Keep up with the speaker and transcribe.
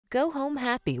Go home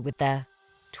happy with the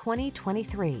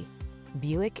 2023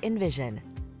 Buick Envision.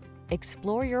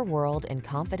 Explore your world in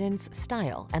confidence,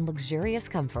 style, and luxurious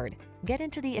comfort. Get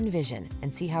into the Envision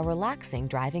and see how relaxing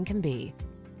driving can be.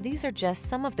 These are just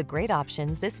some of the great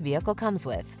options this vehicle comes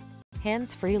with: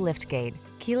 hands-free liftgate,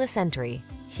 keyless entry,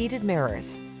 heated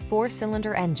mirrors,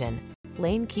 4-cylinder engine,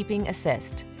 lane keeping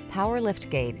assist, power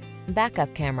liftgate,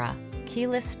 backup camera,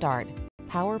 keyless start,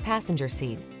 power passenger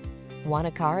seat. Want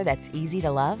a car that's easy to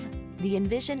love? The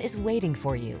Envision is waiting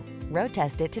for you. Road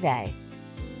test it today.